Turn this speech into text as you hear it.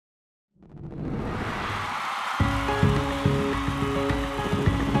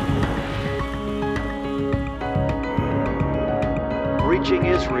reaching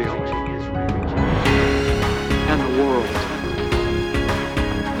Israel and the world.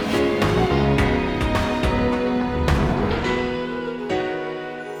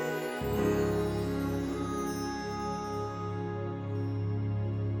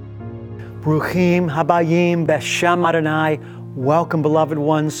 Bruchim Habayim Beshem Adonai. Welcome, beloved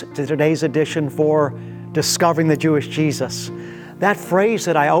ones, to today's edition for Discovering the Jewish Jesus. That phrase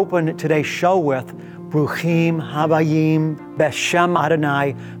that I opened today's show with, Bruchim Habayim Beshem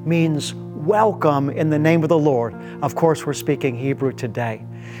Adonai, means welcome in the name of the Lord. Of course, we're speaking Hebrew today.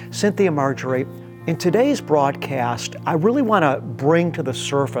 Cynthia Marjorie, in today's broadcast, I really want to bring to the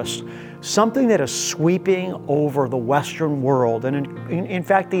surface something that is sweeping over the Western world and in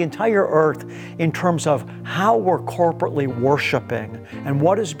fact the entire earth in terms of how we're corporately worshiping and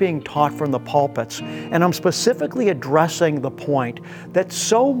what is being taught from the pulpits. And I'm specifically addressing the point that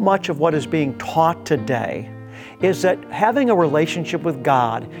so much of what is being taught today is that having a relationship with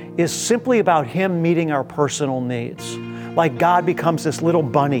God is simply about Him meeting our personal needs. Like God becomes this little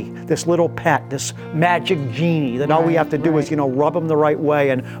bunny, this little pet, this magic genie that all we have to do is, rub him the right way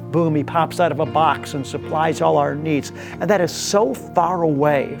and boom, he pops out of a box and supplies all our needs. And that is so far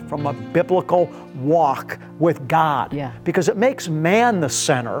away from a biblical walk with God. Yeah. Because it makes man the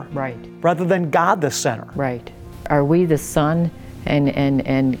center rather than God the center. Right. Are we the sun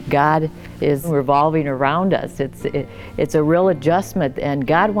and God is revolving around us? It's a real adjustment, and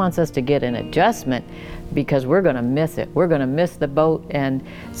God wants us to get an adjustment because we're going to miss it. We're going to miss the boat. And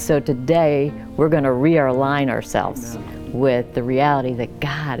so today we're going to realign ourselves with the reality that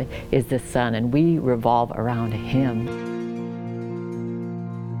God is the sun and we revolve around Him.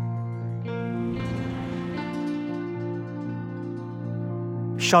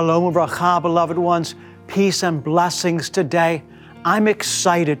 Shalom Uvracha, beloved ones. Peace and blessings today. I'm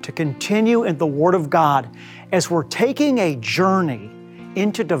excited to continue in the Word of God as we're taking a journey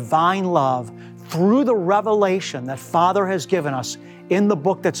into divine love through the revelation that Father has given us in the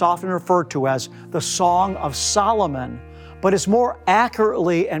book that's often referred to as the Song of Solomon, but is more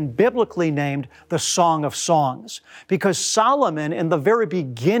accurately and biblically named the Song of Songs, because Solomon, in the very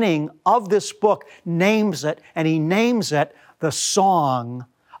beginning of this book, names it, and he names it the Song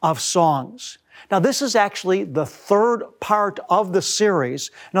of Songs. Now, this is actually the third part of the series.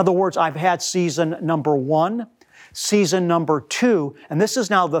 In other words, I've had season number 1, season number 2, and this is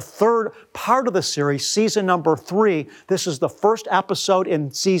now the third part of the series, season number 3. This is the first episode in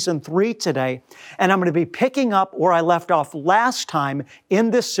season 3 today, and I'm going to be picking up where I left off last time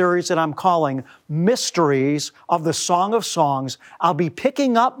in this series that I'm calling Mysteries of the Song of Songs. I'll be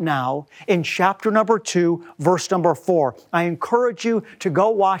picking up now in chapter number 2, verse number 4. I encourage you to go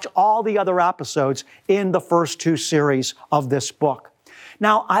watch all the other episodes in the first 2 series of this book.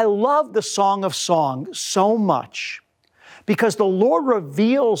 Now, I love the Song of Songs so much because the Lord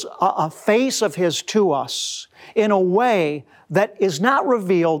reveals a face of His to us in a way that is not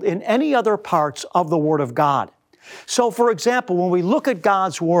revealed in any other parts of the Word of God. So, for example, when we look at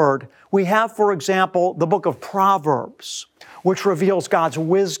God's Word, we have, for example, the book of Proverbs, which reveals God's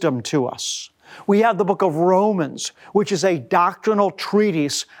wisdom to us. We have the book of Romans, which is a doctrinal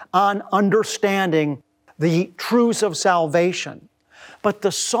treatise on understanding the truths of salvation. But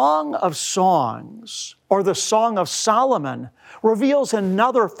the Song of Songs, or the Song of Solomon, reveals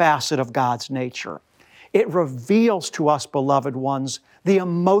another facet of God's nature. It reveals to us, beloved ones, the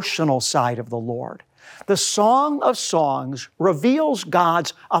emotional side of the Lord. The Song of Songs reveals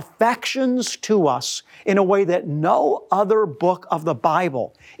God's affections to us in a way that no other book of the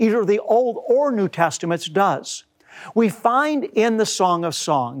Bible, either the Old or New Testaments, does. We find in the Song of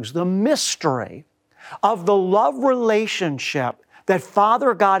Songs the mystery of the love relationship that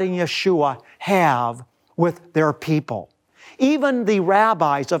Father God and Yeshua have with their people. Even the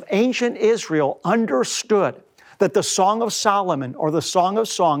rabbis of ancient Israel understood that the Song of Solomon, or the Song of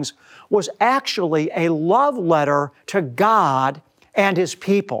Songs, was actually a love letter to God and His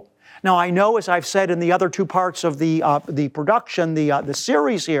people. Now, I know, as I've said in the other 2 parts of the production, the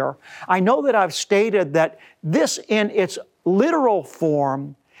series here, I know that I've stated that this in its literal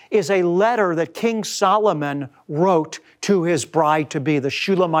form is a letter that King Solomon wrote to his bride-to-be, the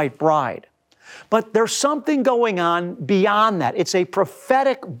Shulamite bride. But there's something going on beyond that. It's a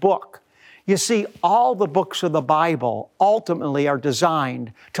prophetic book. You see, all the books of the Bible ultimately are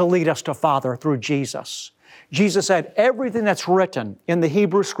designed to lead us to Father through Jesus. Jesus said everything that's written in the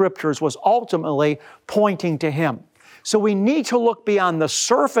Hebrew Scriptures was ultimately pointing to Him. So we need to look beyond the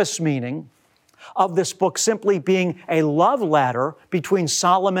surface meaning of this book simply being a love letter between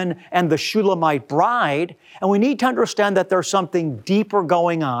Solomon and the Shulamite bride, and we need to understand that there's something deeper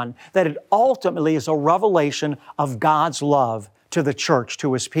going on, that it ultimately is a revelation of God's love to the church,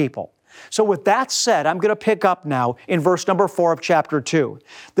 to His people. So with that said, I'm going to pick up now in verse number 4 of chapter 2.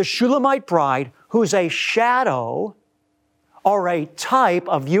 The Shulamite bride, who's a shadow or a type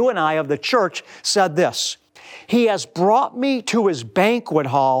of you and I, of the church, said this: He has brought me to His banquet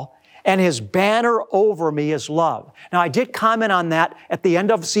hall, and His banner over me is love. Now, I did comment on that at the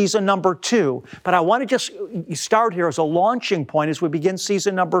end of season number 2, but I want to just start here as a launching point as we begin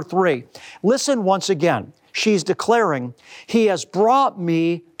season number 3. Listen once again. She's declaring, He has brought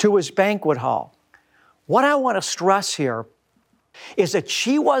me to His banquet hall. What I want to stress here is that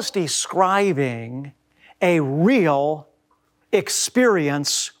she was describing a real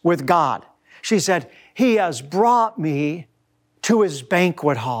experience with God. She said, He has brought me to His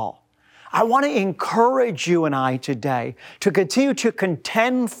banquet hall. I want to encourage you and I today to continue to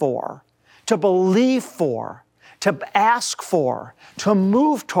contend for, to believe for, to ask for, to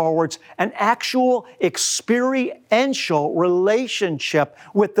move towards an actual experiential relationship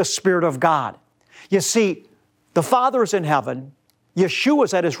with the Spirit of God. You see, the Father's in heaven,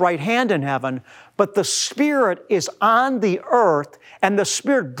 Yeshua's at His right hand in heaven, but the Spirit is on the earth, and the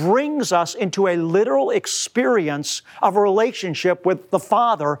Spirit brings us into a literal experience of a relationship with the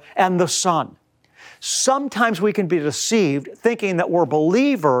Father and the Son. Sometimes we can be deceived thinking that we're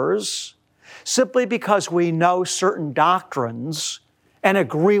believers simply because we know certain doctrines and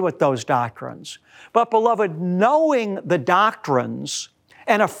agree with those doctrines. But beloved, knowing the doctrines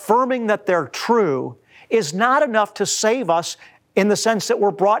and affirming that they're true is not enough to save us in the sense that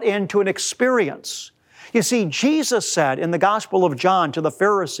we're brought into an experience. You see, Jesus said in the Gospel of John to the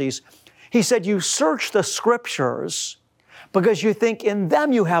Pharisees, He said, You search the Scriptures because you think in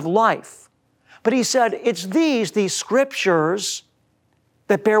them you have life. But He said, it's these Scriptures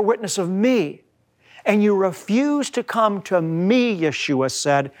that bear witness of me. And you refuse to come to me, Yeshua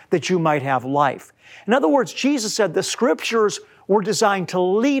said, that you might have life. In other words, Jesus said the Scriptures were designed to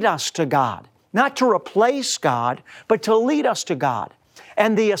lead us to God, not to replace God, but to lead us to God.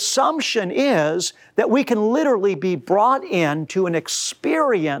 And the assumption is that we can literally be brought into an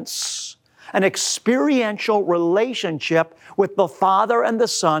experience, an experiential relationship with the Father and the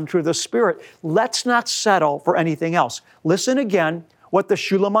Son through the Spirit. Let's not settle for anything else. Listen again what the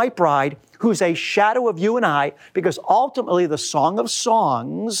Shulamite bride, who's a shadow of you and I, because ultimately the Song of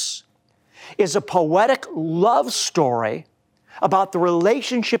Songs is a poetic love story about the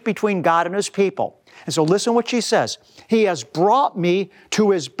relationship between God and His people. And so listen what she says. He has brought me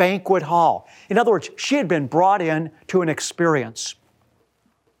to His banquet hall. In other words, she had been brought in to an experience.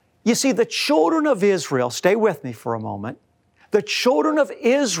 You see, the children of Israel, stay with me for a moment, the children of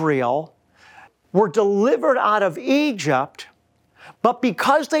Israel were delivered out of Egypt, but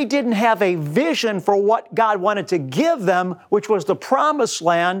because they didn't have a vision for what God wanted to give them, which was the promised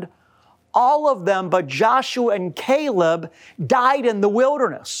land, all of them but Joshua and Caleb died in the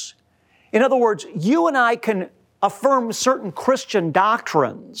wilderness. In other words, you and I can affirm certain Christian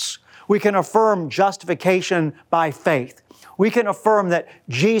doctrines. We can affirm justification by faith. We can affirm that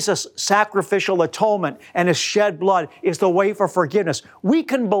Jesus' sacrificial atonement and His shed blood is the way for forgiveness. We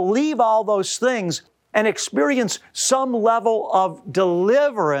can believe all those things and experience some level of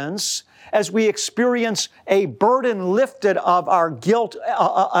deliverance as we experience a burden lifted of our guilt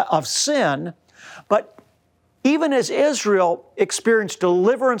of sin. But even as Israel experienced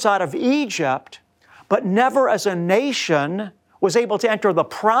deliverance out of Egypt, but never as a nation was able to enter the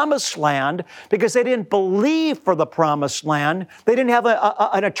promised land because they didn't believe for the promised land. They didn't have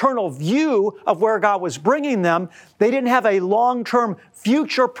an eternal view of where God was bringing them. They didn't have a long-term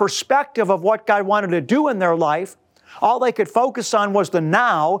future perspective of what God wanted to do in their life. All they could focus on was the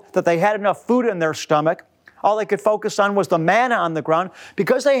now, that they had enough food in their stomach. All they could focus on was the manna on the ground.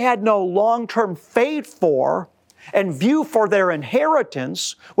 Because they had no long-term faith for and view for their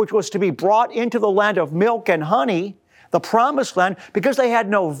inheritance, which was to be brought into the land of milk and honey, the promised land, because they had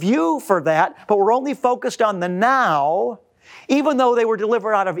no view for that, but were only focused on the now, even though they were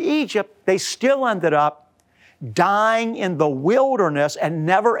delivered out of Egypt, they still ended up dying in the wilderness and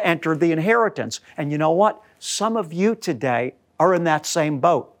never entered the inheritance. And you know what? Some of you today are in that same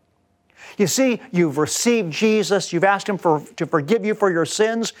boat. You see, you've received Jesus, you've asked Him to forgive you for your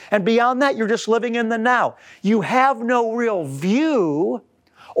sins, and beyond that, you're just living in the now. You have no real view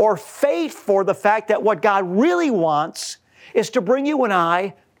or faith for the fact that what God really wants is to bring you and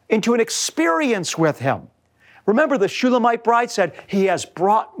I into an experience with Him. Remember, the Shulamite bride said, He has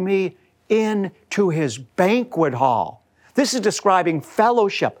brought me into His banquet hall. This is describing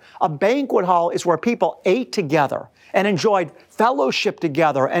fellowship. A banquet hall is where people ate together and enjoyed fellowship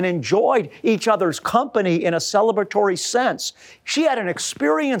together and enjoyed each other's company in a celebratory sense. She had an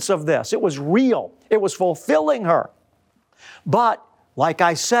experience of this. It was real. It was fulfilling her. But, like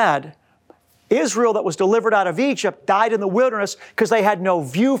I said, Israel that was delivered out of Egypt died in the wilderness because they had no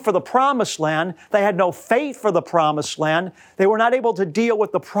view for the promised land. They had no faith for the promised land. They were not able to deal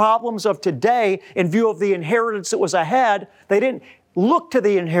with the problems of today in view of the inheritance that was ahead. They didn't look to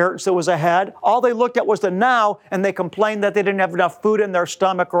the inheritance that was ahead. All they looked at was the now, and they complained that they didn't have enough food in their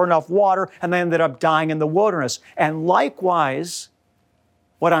stomach or enough water, and they ended up dying in the wilderness. And likewise,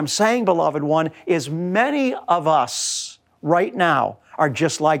 what I'm saying, beloved one, is many of us right now are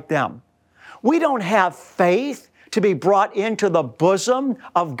just like them. We don't have faith to be brought into the bosom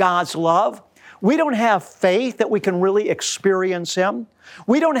of God's love. We don't have faith that we can really experience Him.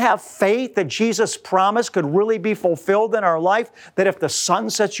 We don't have faith that Jesus' promise could really be fulfilled in our life, that if the Son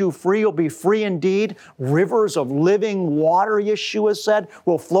sets you free, you'll be free indeed. Rivers of living water, Yeshua said,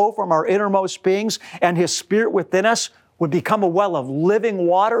 will flow from our innermost beings, and His Spirit within us would become a well of living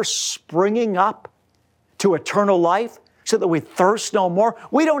water springing up to eternal life, so that we thirst no more.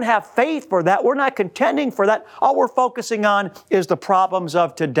 We don't have faith for that. We're not contending for that. All we're focusing on is the problems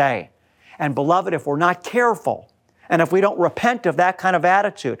of today. And beloved, if we're not careful, and if we don't repent of that kind of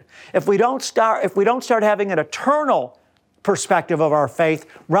attitude, if we don't start having an eternal perspective of our faith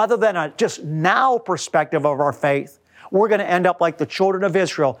rather than a just now perspective of our faith, we're going to end up like the children of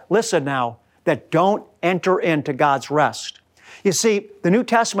Israel. Listen now, that don't enter into God's rest. You see, the New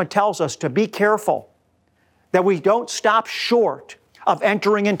Testament tells us to be careful that we don't stop short of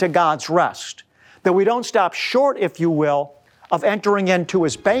entering into God's rest, that we don't stop short, if you will, of entering into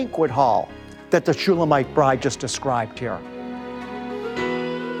His banquet hall that the Shulamite bride just described here.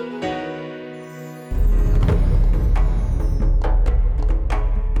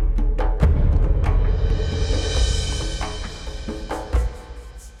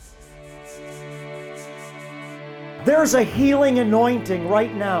 There's a healing anointing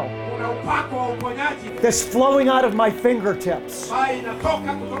right now that's flowing out of my fingertips.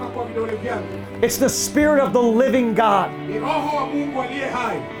 It's the Spirit of the living God.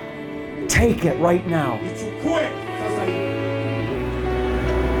 Take it right now.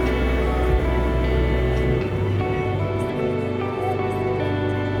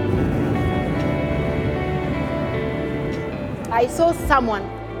 I saw someone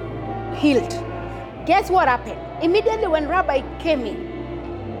healed. Guess what happened? Immediately when Rabbi came in,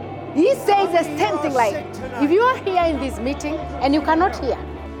 he says the same thing like, if you are here in this meeting and you cannot hear.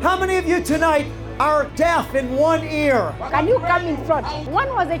 How many of you tonight are deaf in one ear? Can you come in front? One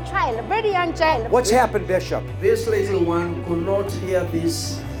was a child, a very young child. What's happened, Bishop? This little one could not hear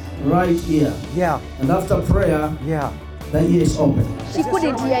this right ear. Yeah. And after prayer, Yeah. the ear is open. She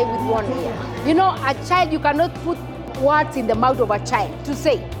couldn't hear with one ear. You know, a child, you cannot put words in the mouth of a child to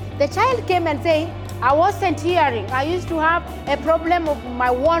say. The child came and said, I wasn't hearing. I used to have a problem of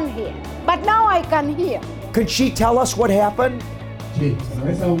my one ear, but now I can hear. Could she tell us what happened?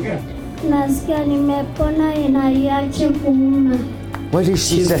 Nasikia nimepona inaiache kuuma. What did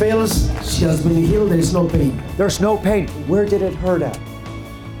She feels she has been healed, there is no pain. There's no pain. Where did it hurt at?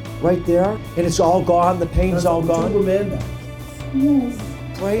 Right there? And it's all gone? The pain's all gone? Yes.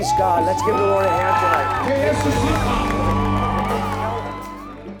 Praise God. Let's give the Lord a hand tonight.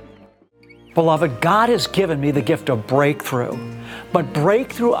 Beloved, God has given me the gift of breakthrough, but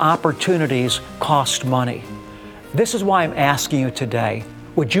breakthrough opportunities cost money. This is why I'm asking you today,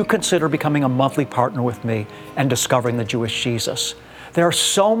 would you consider becoming a monthly partner with me and discovering the Jewish Jesus? There are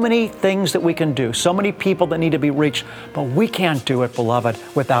so many things that we can do, so many people that need to be reached, but we can't do it, beloved,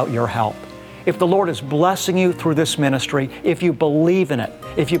 without your help. If the Lord is blessing you through this ministry, if you believe in it,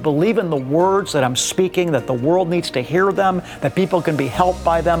 if you believe in the words that I'm speaking, that the world needs to hear them, that people can be helped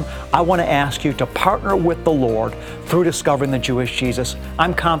by them, I want to ask you to partner with the Lord through discovering the Jewish Jesus.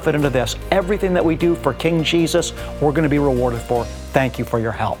 I'm confident of this. Everything that we do for King Jesus, we're going to be rewarded for. Thank you for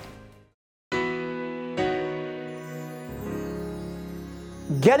your help.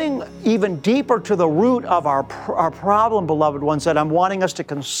 Getting even deeper to the root of our problem, beloved ones, that I'm wanting us to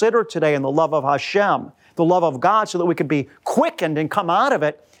consider today in the love of Hashem, the love of God, so that we can be quickened and come out of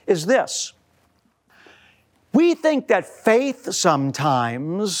it, is this. We think that faith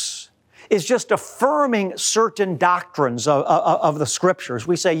sometimes is just affirming certain doctrines of the Scriptures.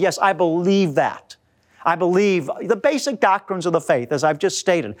 We say, yes, I believe that. I believe the basic doctrines of the faith, as I've just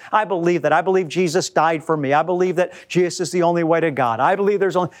stated. I believe that. I believe Jesus died for me. I believe that Jesus is the only way to God. I believe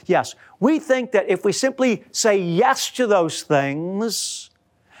there's only... Yes, we think that if we simply say yes to those things,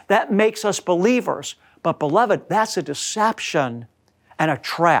 that makes us believers. But beloved, that's a deception and a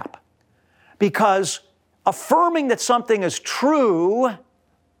trap. Because affirming that something is true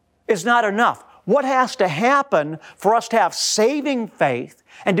is not enough. what has to happen for us to have saving faith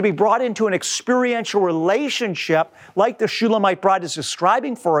and to be brought into an experiential relationship like the Shulamite bride is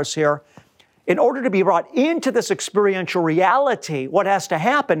describing for us here. In order to be brought into this experiential reality, what has to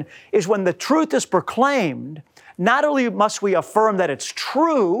happen is when the truth is proclaimed, not only must we affirm that it's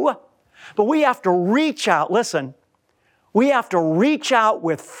true, but we have to reach out. Listen, we have to reach out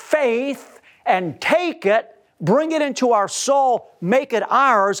with faith and take it, bring it into our soul, make it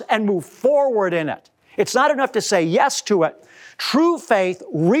ours, and move forward in it. It's not enough to say yes to it. True faith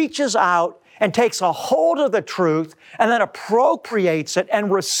reaches out and takes a hold of the truth and then appropriates it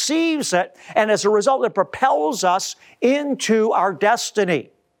and receives it. And as a result, it propels us into our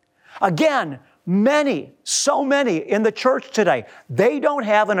destiny. Again, so many in the church today, they don't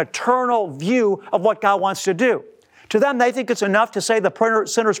have an eternal view of what God wants to do. To them, they think it's enough to say the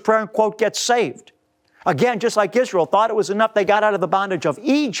sinner's prayer and, quote, get saved. Again, just like Israel, thought it was enough they got out of the bondage of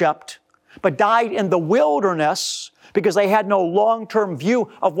Egypt, but died in the wilderness because they had no long-term view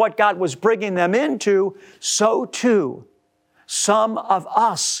of what God was bringing them into. So too, some of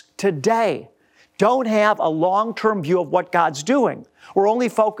us today don't have a long-term view of what God's doing. We're only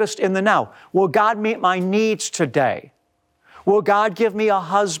focused in the now. Will God meet my needs today? Will God give me a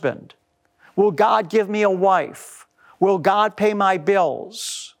husband? Will God give me a wife? Will God pay my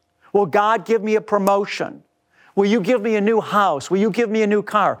bills? Will God give me a promotion? Will you give me a new house? Will you give me a new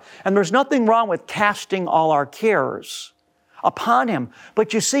car? And there's nothing wrong with casting all our cares upon Him.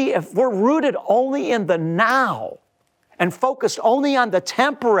 But you see, if we're rooted only in the now and focused only on the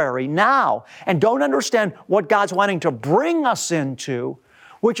temporary now and don't understand what God's wanting to bring us into,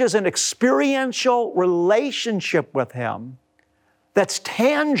 which is an experiential relationship with Him that's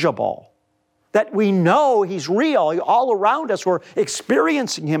tangible, that we know He's real, all around us, we're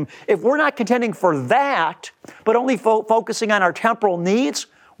experiencing Him. If we're not contending for that, but only focusing on our temporal needs,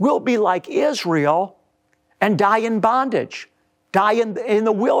 we'll be like Israel and die in bondage, die in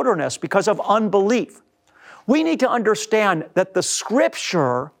the wilderness because of unbelief. We need to understand that the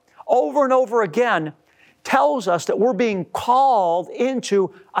Scripture, over and over again, tells us that we're being called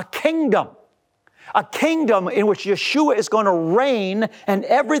into a kingdom in which Yeshua is going to reign and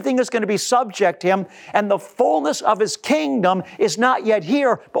everything is going to be subject to Him, and the fullness of His kingdom is not yet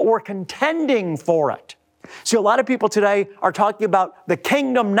here, but we're contending for it. See, a lot of people today are talking about the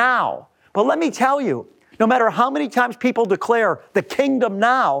kingdom now. But let me tell you, no matter how many times people declare the kingdom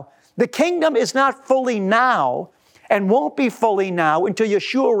now, the kingdom is not fully now and won't be fully now until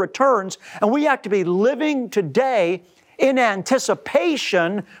Yeshua returns, and we have to be living today in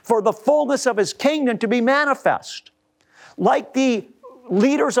anticipation for the fullness of His kingdom to be manifest. Like the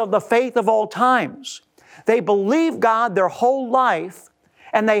leaders of the faith of old times, they believed God their whole life,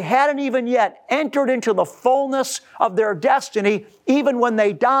 and they hadn't even yet entered into the fullness of their destiny. Even when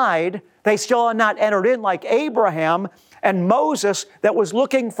they died, they still had not entered in, like Abraham and Moses, that was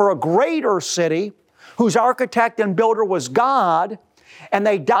looking for a greater city, whose architect and builder was God. And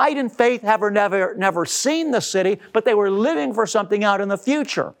they died in faith, having never seen the city, but they were living for something out in the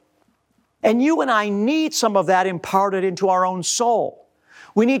future. And you and I need some of that imparted into our own soul.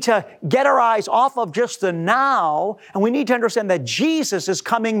 We need to get our eyes off of just the now, and we need to understand that Jesus is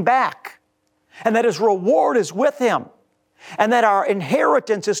coming back, and that His reward is with Him, and that our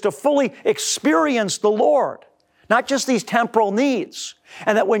inheritance is to fully experience the Lord, not just these temporal needs.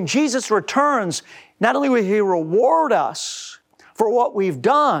 And that when Jesus returns, not only will He reward us for what we've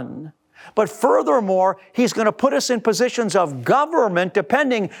done, but furthermore, He's going to put us in positions of government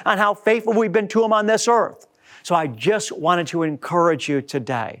depending on how faithful we've been to Him on this earth. So I just wanted to encourage you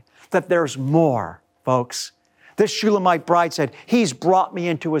today that there's more, folks. This Shulamite bride said, He's brought me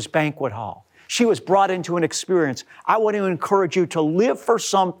into His banquet hall. She was brought into an experience. I want to encourage you to live for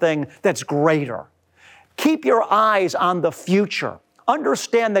something that's greater. Keep your eyes on the future.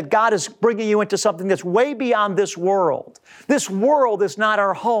 Understand that God is bringing you into something that's way beyond this world. This world is not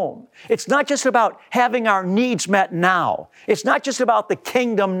our home. It's not just about having our needs met now. It's not just about the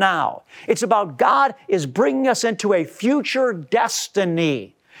kingdom now. It's about God is bringing us into a future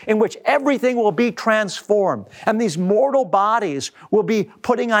destiny in which everything will be transformed. And these mortal bodies will be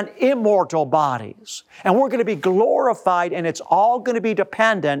putting on immortal bodies. And we're going to be glorified, and it's all going to be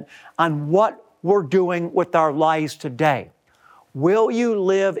dependent on what we're doing with our lives today. Will you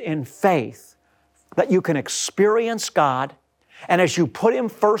live in faith that you can experience God, and as you put Him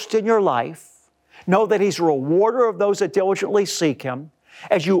first in your life, know that He's a rewarder of those that diligently seek Him,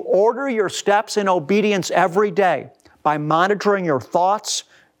 as you order your steps in obedience every day by monitoring your thoughts,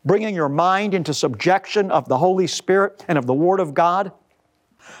 bringing your mind into subjection of the Holy Spirit and of the Word of God,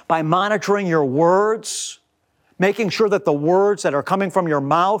 by monitoring your words, making sure that the words that are coming from your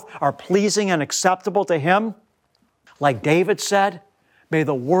mouth are pleasing and acceptable to Him. Like David said, may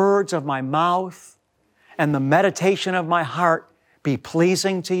the words of my mouth and the meditation of my heart be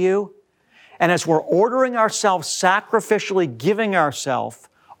pleasing to you. And as we're ordering ourselves, sacrificially giving ourselves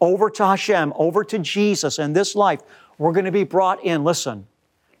over to Hashem, over to Jesus in this life, we're going to be brought in, listen,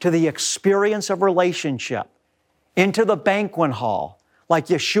 to the experience of relationship, into the banquet hall. Like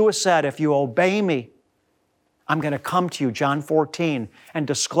Yeshua said, if you obey me, I'm going to come to you, John 14, and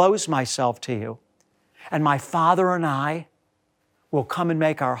disclose myself to you. And my Father and I will come and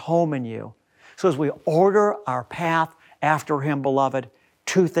make our home in you. So as we order our path after Him, beloved,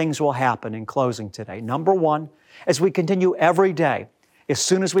 two things will happen in closing today. Number one, as we continue every day, as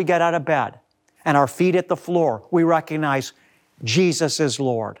soon as we get out of bed and our feet hit the floor, we recognize Jesus is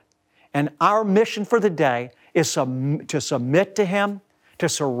Lord. And our mission for the day is to submit to Him, to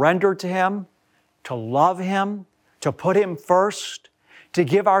surrender to Him, to love Him, to put Him first, to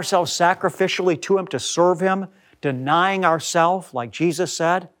give ourselves sacrificially to Him, to serve Him, denying ourselves, like Jesus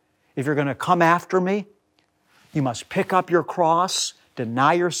said, if you're going to come after me, you must pick up your cross,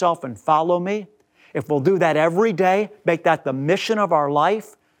 deny yourself, and follow me. If we'll do that every day, make that the mission of our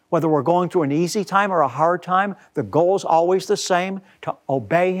life, whether we're going through an easy time or a hard time, the goal is always the same, to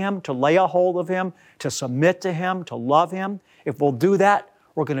obey Him, to lay a hold of Him, to submit to Him, to love Him. If we'll do that,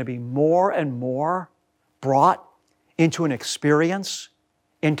 we're going to be more and more brought into an experience,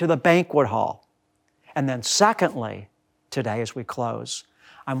 into the banquet hall. And then secondly, today as we close,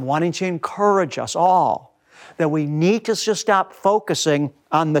 I'm wanting to encourage us all that we need to just stop focusing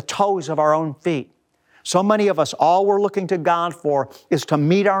on the toes of our own feet. So many of us, all we're looking to God for is to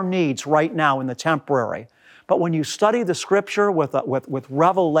meet our needs right now in the temporary. But when you study the Scripture with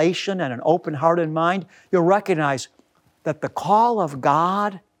revelation and an open-hearted mind, you'll recognize that the call of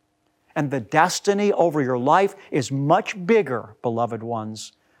God and the destiny over your life is much bigger, beloved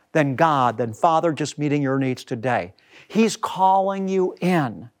ones, than God, than Father just meeting your needs today. He's calling you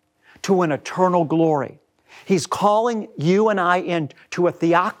in to an eternal glory. He's calling you and I into a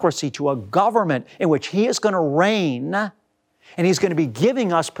theocracy, to a government in which He is going to reign, and He's going to be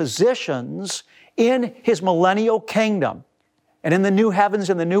giving us positions in His millennial kingdom and in the new heavens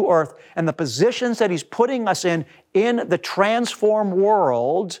and the new earth. And the positions that He's putting us in the transformed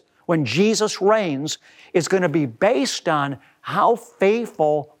world when Jesus reigns is going to be based on how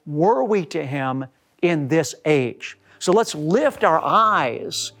faithful were we to Him in this age. So let's lift our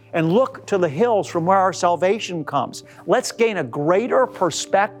eyes and look to the hills from where our salvation comes. Let's gain a greater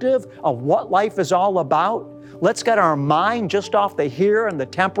perspective of what life is all about. Let's get our mind just off the here and the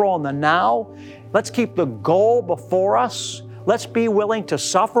temporal and the now. Let's keep the goal before us. Let's be willing to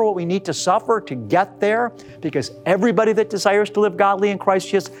suffer what we need to suffer to get there, because everybody that desires to live godly in Christ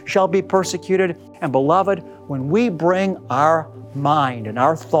Jesus shall be persecuted. And beloved, when we bring our mind and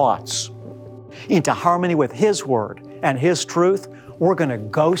our thoughts into harmony with His Word and His truth, we're going to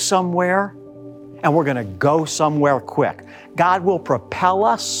go somewhere, and we're going to go somewhere quick. God will propel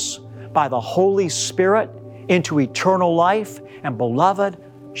us by the Holy Spirit into eternal life. And beloved,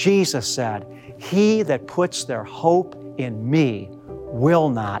 Jesus said, "He that puts their hope in me will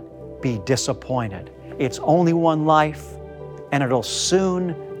not be disappointed." It's only one life, and it'll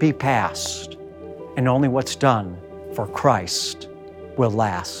soon be past. And only what's done for Christ will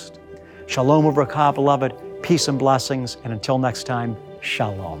last. Shalom Uvracha, beloved. Peace and blessings. And until next time,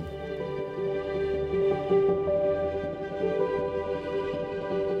 Shalom.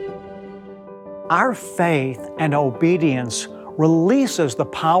 Our faith and obedience releases the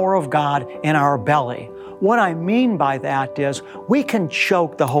power of God in our belly. What I mean by that is we can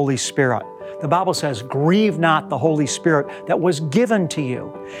choke the Holy Spirit. The Bible says, "Grieve not the Holy Spirit that was given to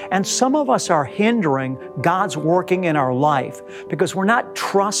you." And some of us are hindering God's working in our life because we're not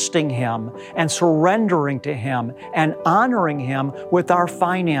trusting Him and surrendering to Him and honoring Him with our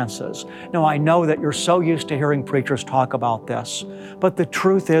finances. Now, I know that you're so used to hearing preachers talk about this, but the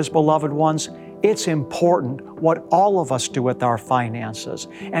truth is, beloved ones, it's important what all of us do with our finances.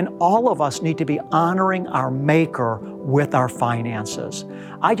 And all of us need to be honoring our Maker with our finances.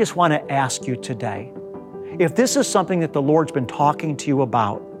 I just want to ask you today, if this is something that the Lord's been talking to you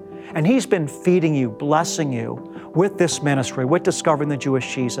about, and He's been feeding you, blessing you with this ministry, with Discovering the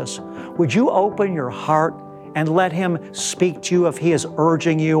Jewish Jesus, would you open your heart and let Him speak to you if He is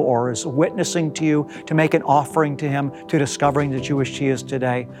urging you or is witnessing to you to make an offering to Him to Discovering the Jewish Jesus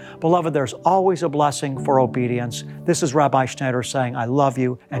today? Beloved, there's always a blessing for obedience. This is Rabbi Schneider saying, I love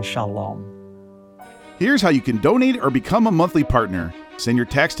you and Shalom. Here's how you can donate or become a monthly partner. Send your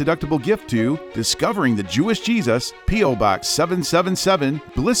tax-deductible gift to Discovering the Jewish Jesus, P.O. Box 777,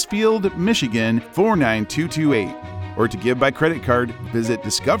 Blissfield, Michigan 49228. Or to give by credit card, visit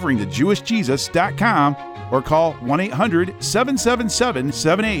discoveringthejewishjesus.com or call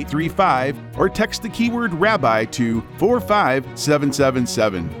 1-800-777-7835 or text the keyword Rabbi to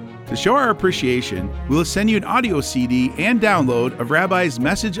 45777. To show our appreciation, we'll send you an audio CD and download of Rabbi's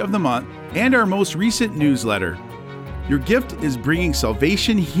Message of the Month and our most recent newsletter. Your gift is bringing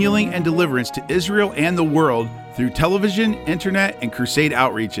salvation, healing, and deliverance to Israel and the world through television, internet, and crusade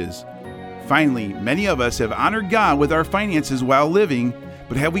outreaches. Finally, many of us have honored God with our finances while living,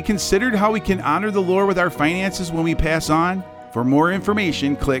 but have we considered how we can honor the Lord with our finances when we pass on? For more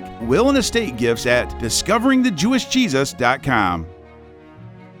information, click Will and Estate Gifts at discoveringthejewishjesus.com.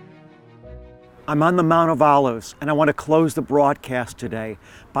 I'm on the Mount of Olives, and I want to close the broadcast today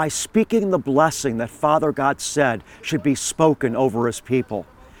by speaking the blessing that Father God said should be spoken over His people.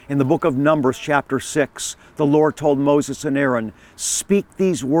 In the book of Numbers, chapter 6, the Lord told Moses and Aaron, "Speak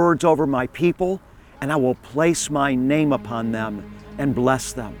these words over my people, and I will place my name upon them and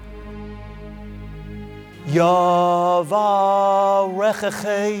bless them."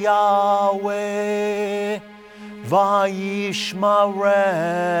 Yavarechecha Yahweh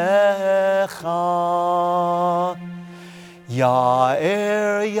vayishmarecha,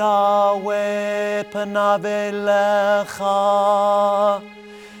 Ya'er Yahweh panav elecha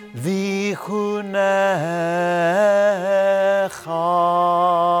vichunecha,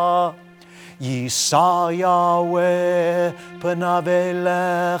 Yisa Yahweh panav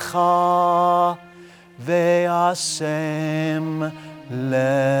elecha ve'asem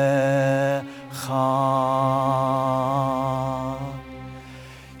lecha.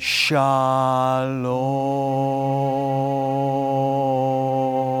 Shalom.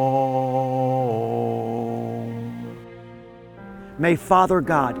 May Father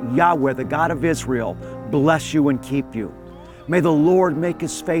God, Yahweh, the God of Israel, bless you and keep you. May the Lord make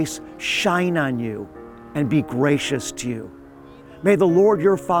His face shine on you and be gracious to you. May the Lord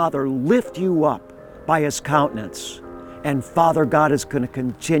your Father lift you up by His countenance. And Father God is going to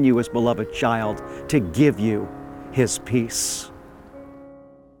continue, His beloved child, to give you His peace.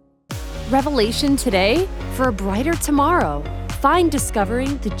 Revelation today for a brighter tomorrow. Find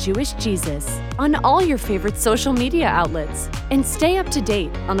Discovering the Jewish Jesus on all your favorite social media outlets and stay up to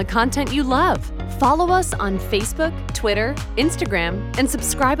date on the content you love. Follow us on Facebook, Twitter, Instagram, and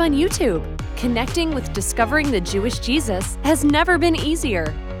subscribe on YouTube. Connecting with Discovering the Jewish Jesus has never been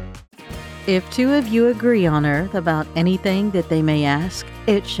easier. If two of you agree on earth about anything that they may ask,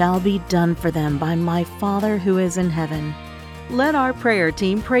 it shall be done for them by my Father who is in heaven. Let our prayer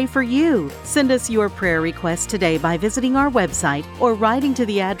team pray for you. Send us your prayer request today by visiting our website or writing to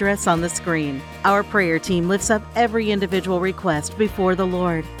the address on the screen. Our prayer team lifts up every individual request before the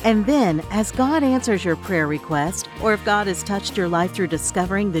Lord. And then, as God answers your prayer request, or if God has touched your life through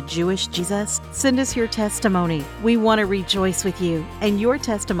discovering the Jewish Jesus, send us your testimony. We want to rejoice with you, and your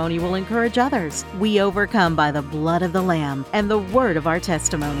testimony will encourage others. We overcome by the blood of the Lamb and the word of our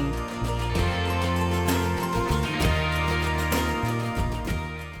testimony.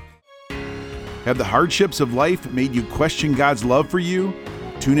 Have the hardships of life made you question God's love for you?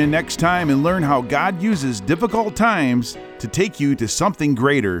 Tune in next time and learn how God uses difficult times to take you to something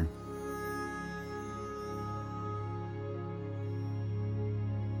greater.